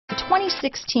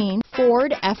2016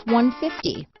 Ford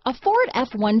F-150. A Ford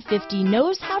F-150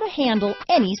 knows how to handle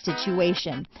any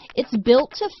situation. It's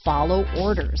built to follow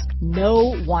orders,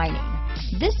 no whining.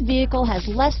 This vehicle has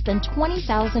less than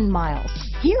 20,000 miles.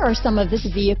 Here are some of this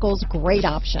vehicle's great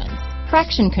options: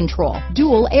 traction control,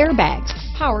 dual airbags,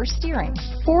 power steering,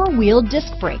 four-wheel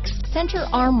disc brakes, center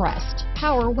armrest,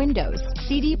 power windows,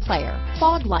 CD player,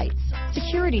 fog lights,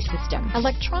 security system,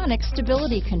 electronic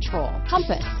stability control,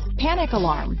 compass, panic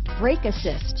alarm, brake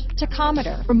assist,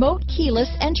 tachometer, remote keyless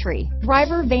entry,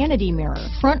 driver vanity mirror,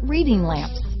 front reading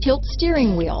lamps, tilt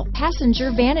steering wheel,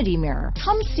 passenger vanity mirror.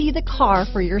 Come see the car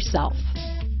for yourself.